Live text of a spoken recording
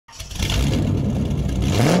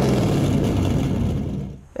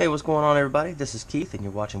Hey, what's going on, everybody? This is Keith and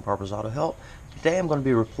you're watching Parker's Auto Help. Today I'm going to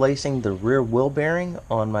be replacing the rear wheel bearing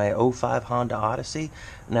on my '05 Honda Odyssey.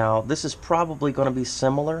 Now this is probably going to be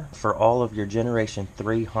similar for all of your Generation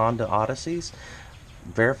 3 Honda Odysseys.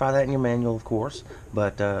 Verify that in your manual, of course,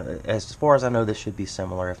 but as far as I know, this should be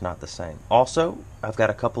similar, if not the same. Also, I've got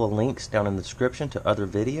a couple of links down in the description to other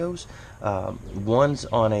videos. One's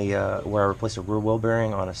on where I replace a rear wheel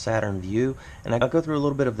bearing on a Saturn View, and I'll go through a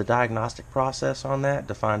little bit of the diagnostic process on that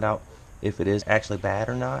to find out if it is actually bad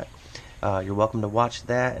or not. You're welcome to watch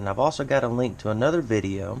that, and I've also got a link to another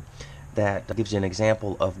video that gives you an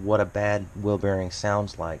example of what a bad wheel bearing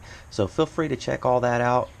sounds like. So feel free to check all that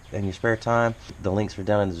out in your spare time. The links are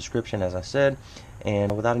down in the description, as I said,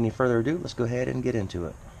 and without any further ado, let's go ahead and get into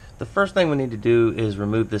it. The first thing we need to do is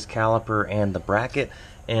remove this caliper and the bracket,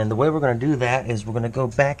 and the way we're going to do that is we're going to go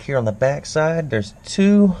back here on the back side. There's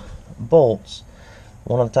two bolts,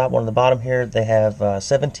 one on the top, one on the bottom here. They have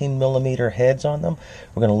 17mm heads on them.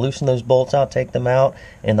 We're going to loosen those bolts out, take them out,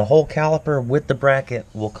 and the whole caliper with the bracket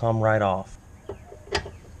will come right off.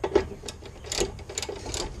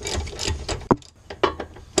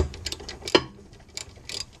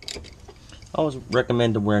 I always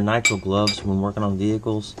recommend to wear nitrile gloves when working on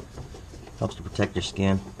vehicles. Helps to protect your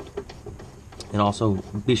skin. And also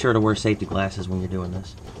be sure to wear safety glasses when you're doing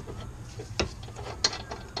this.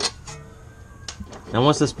 Now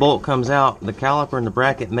once this bolt comes out, the caliper and the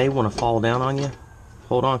bracket may want to fall down on you.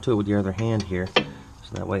 Hold on to it with your other hand here,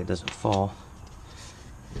 so that way it doesn't fall.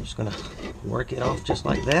 I'm just going to work it off just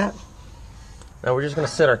like that. Now we're just going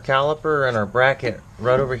to set our caliper and our bracket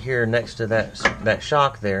right over here next to that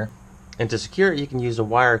shock there. And to secure it, you can use a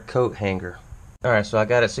wire coat hanger. Alright, so I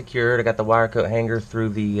got it secured. I got the wire coat hanger through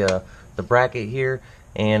the bracket here,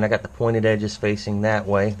 and I got the pointed edges facing that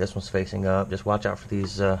way. This one's facing up. Just watch out for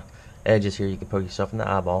these edges here. You can poke yourself in the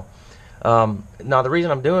eyeball. Now the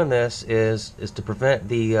reason I'm doing this is to prevent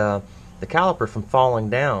the caliper from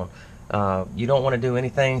falling down. You don't want to do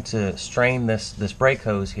anything to strain this brake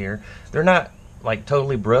hose here. They're not like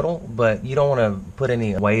totally brittle, but you don't want to put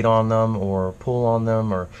any weight on them or pull on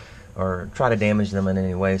them or try to damage them in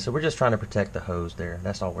any way. So we're just trying to protect the hose there.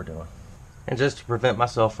 That's all we're doing. And just to prevent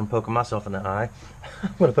myself from poking myself in the eye,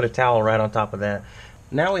 I'm going to put a towel right on top of that.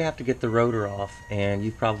 Now we have to get the rotor off, and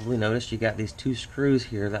you've probably noticed you got these two screws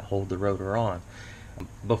here that hold the rotor on.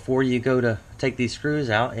 Before you go to take these screws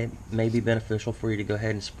out, it may be beneficial for you to go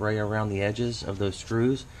ahead and spray around the edges of those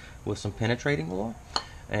screws with some penetrating oil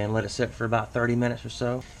and let it sit for about 30 minutes or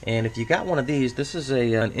so. And if you got one of these, this is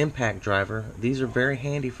an impact driver. These are very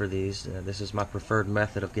handy for these. This is my preferred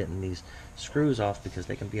method of getting these screws off because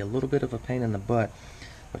they can be a little bit of a pain in the butt.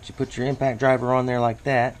 But you put your impact driver on there like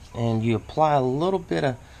that, and you apply a little bit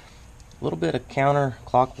of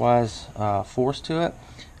counterclockwise force to it,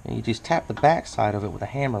 and you just tap the back side of it with a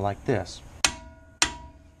hammer like this.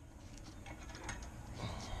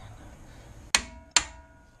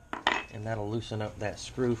 And that'll loosen up that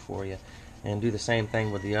screw for you, and do the same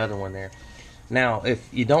thing with the other one there. Now if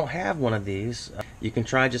you don't have one of these, you can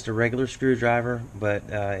try just a regular screwdriver, but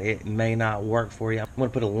it may not work for you. I'm going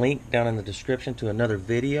to put a link down in the description to another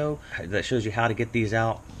video that shows you how to get these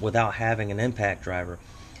out without having an impact driver,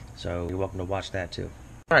 so you're welcome to watch that too.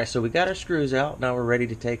 Alright, so we got our screws out. Now we're ready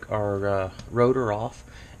to take our rotor off,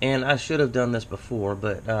 and I should have done this before,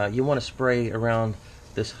 but you want to spray around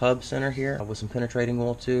this hub center here with some penetrating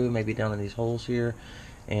oil too, maybe down in these holes here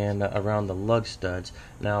and around the lug studs.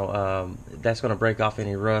 Now that's going to break off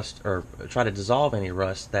any rust, or try to dissolve any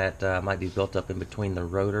rust that might be built up in between the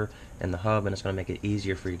rotor and the hub, and it's going to make it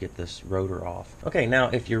easier for you to get this rotor off. Okay, now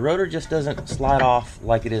if your rotor just doesn't slide off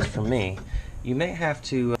like it is for me, you may have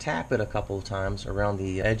to tap it a couple of times around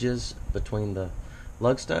the edges between the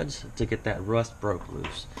lug studs to get that rust broke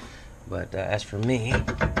loose. But as for me,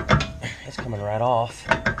 it's coming right off.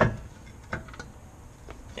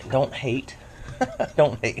 Don't hate.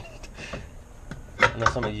 Don't hate. I know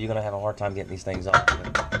some of you are going to have a hard time getting these things off.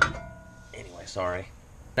 But anyway, sorry.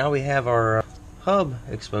 Now we have our hub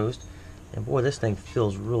exposed. And boy, this thing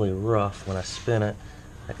feels really rough when I spin it.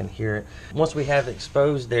 I can hear it. Once we have it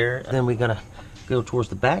exposed there, then we're going to go towards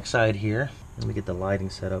the back side here. Let me get the lighting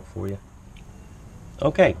set up for you.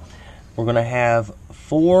 Okay, we're going to have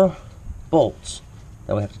 4 bolts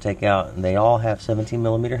that we have to take out, and they all have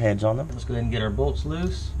 17mm heads on them. Let's go ahead and get our bolts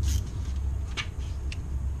loose.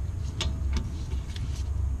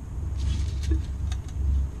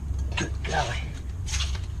 Good golly.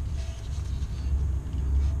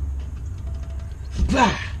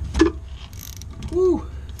 Ah! Woo!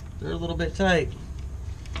 They're a little bit tight.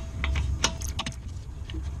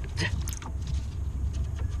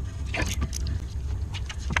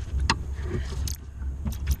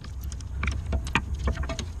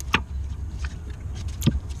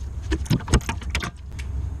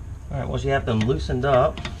 Once you have them loosened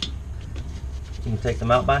up, you can take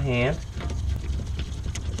them out by hand.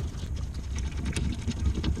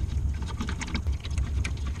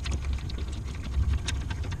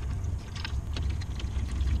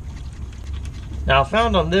 Now I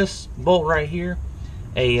found on this bolt right here,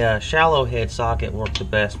 a shallow head socket worked the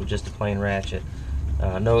best with just a plain ratchet.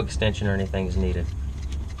 No extension or anything is needed.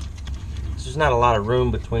 There's not a lot of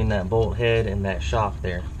room between that bolt head and that shock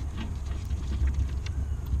there.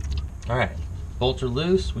 Alright, bolts are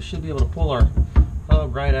loose. We should be able to pull our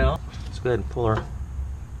hub right out. Let's go ahead and pull our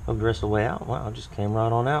hub the rest of the way out. Wow, it just came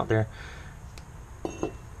right on out there.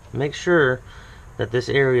 Make sure that this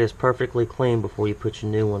area is perfectly clean before you put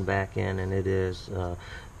your new one back in, and it is.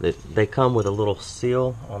 They come with a little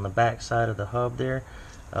seal on the back side of the hub there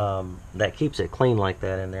that keeps it clean like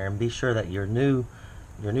that in there, and be sure that your new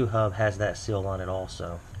hub has that seal on it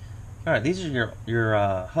also. Alright, these are your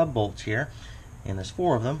hub bolts here, and there's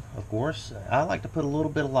 4 of them, of course. I like to put a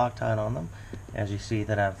little bit of Loctite on them, as you see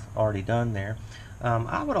that I've already done there.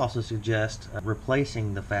 I would also suggest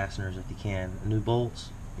replacing the fasteners if you can. New bolts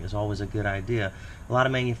is always a good idea. A lot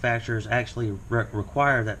of manufacturers actually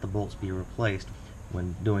require that the bolts be replaced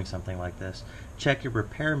when doing something like this. Check your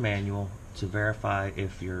repair manual to verify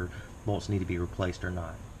if your bolts need to be replaced or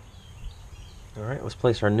not. Alright, let's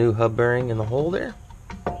place our new hub bearing in the hole there.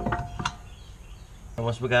 And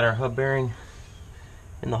once we got our hub bearing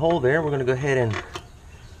in the hole there, we're going to go ahead and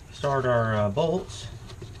start our bolts.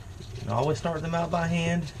 And always start them out by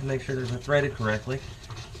hand and make sure they're threaded correctly.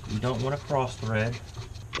 You don't want to cross thread.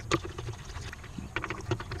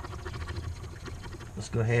 Let's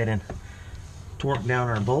go ahead and torque down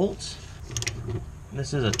our bolts.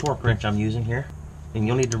 This is a torque wrench I'm using here, and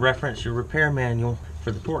you'll need to reference your repair manual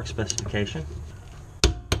for the torque specification.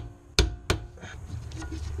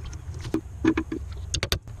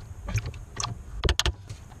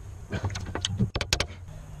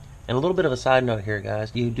 And a little bit of a side note here,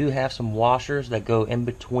 guys, you do have some washers that go in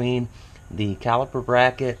between the caliper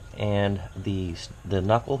bracket and the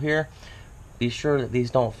knuckle here. Be sure that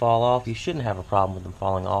these don't fall off. You shouldn't have a problem with them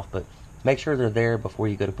falling off, but make sure they're there before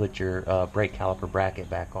you go to put your brake caliper bracket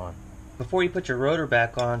back on. Before you put your rotor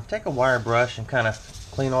back on, take a wire brush and kind of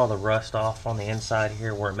clean all the rust off on the inside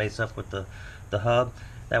here where it mates up with the hub.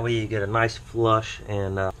 That way you get a nice flush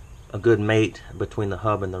and a good mate between the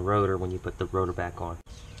hub and the rotor when you put the rotor back on.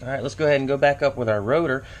 Alright, let's go ahead and go back up with our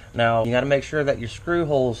rotor. Now, you got to make sure that your screw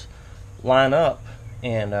holes line up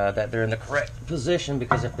and that they're in the correct position,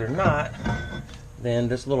 because if they're not, then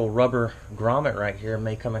this little rubber grommet right here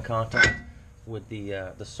may come in contact with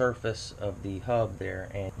the surface of the hub there,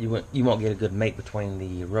 and you won't get a good mate between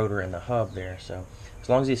the rotor and the hub there. So as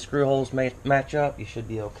long as these screw holes match up, you should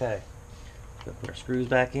be okay. So put our screws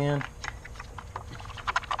back in.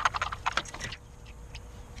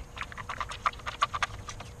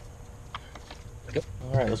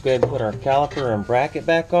 Alright, let's go ahead and put our caliper and bracket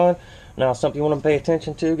back on. Now, something you want to pay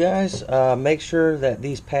attention to, guys, make sure that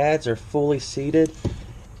these pads are fully seated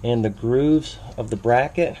in the grooves of the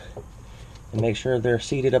bracket, and make sure they're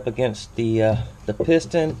seated up against the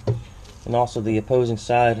piston and also the opposing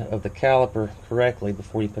side of the caliper correctly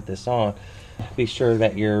before you put this on. Be sure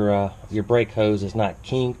that your brake hose is not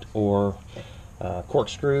kinked or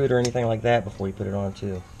corkscrewed or anything like that before you put it on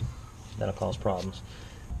too. That'll cause problems.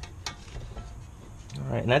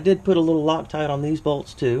 Alright, and I did put a little Loctite on these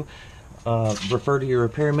bolts too. Refer to your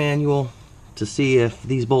repair manual to see if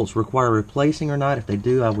these bolts require replacing or not. If they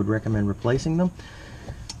do, I would recommend replacing them.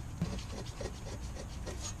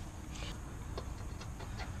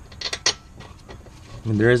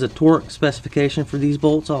 And there is a torque specification for these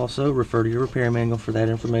bolts also. Refer to your repair manual for that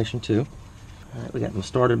information too. Alright, we got them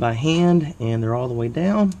started by hand and they're all the way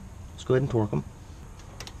down. Let's go ahead and torque them.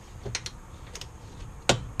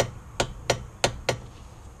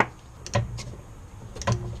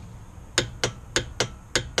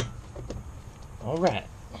 Alright,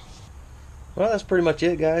 well, that's pretty much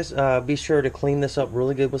it, guys. Be sure to clean this up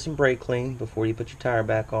really good with some brake clean before you put your tire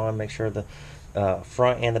back on. Make sure the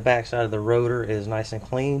front and the back side of the rotor is nice and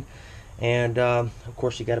clean, and of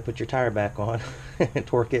course you got to put your tire back on and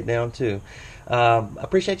torque it down too.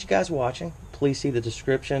 Appreciate you guys watching. Please see the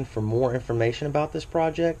description for more information about this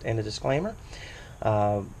project and a disclaimer.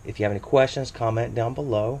 If you have any questions, comment down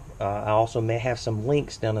below. I also may have some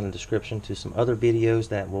links down in the description to some other videos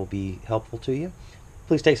that will be helpful to you.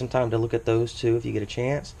 Please take some time to look at those too if you get a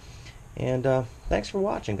chance. And thanks for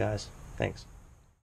watching, guys. Thanks.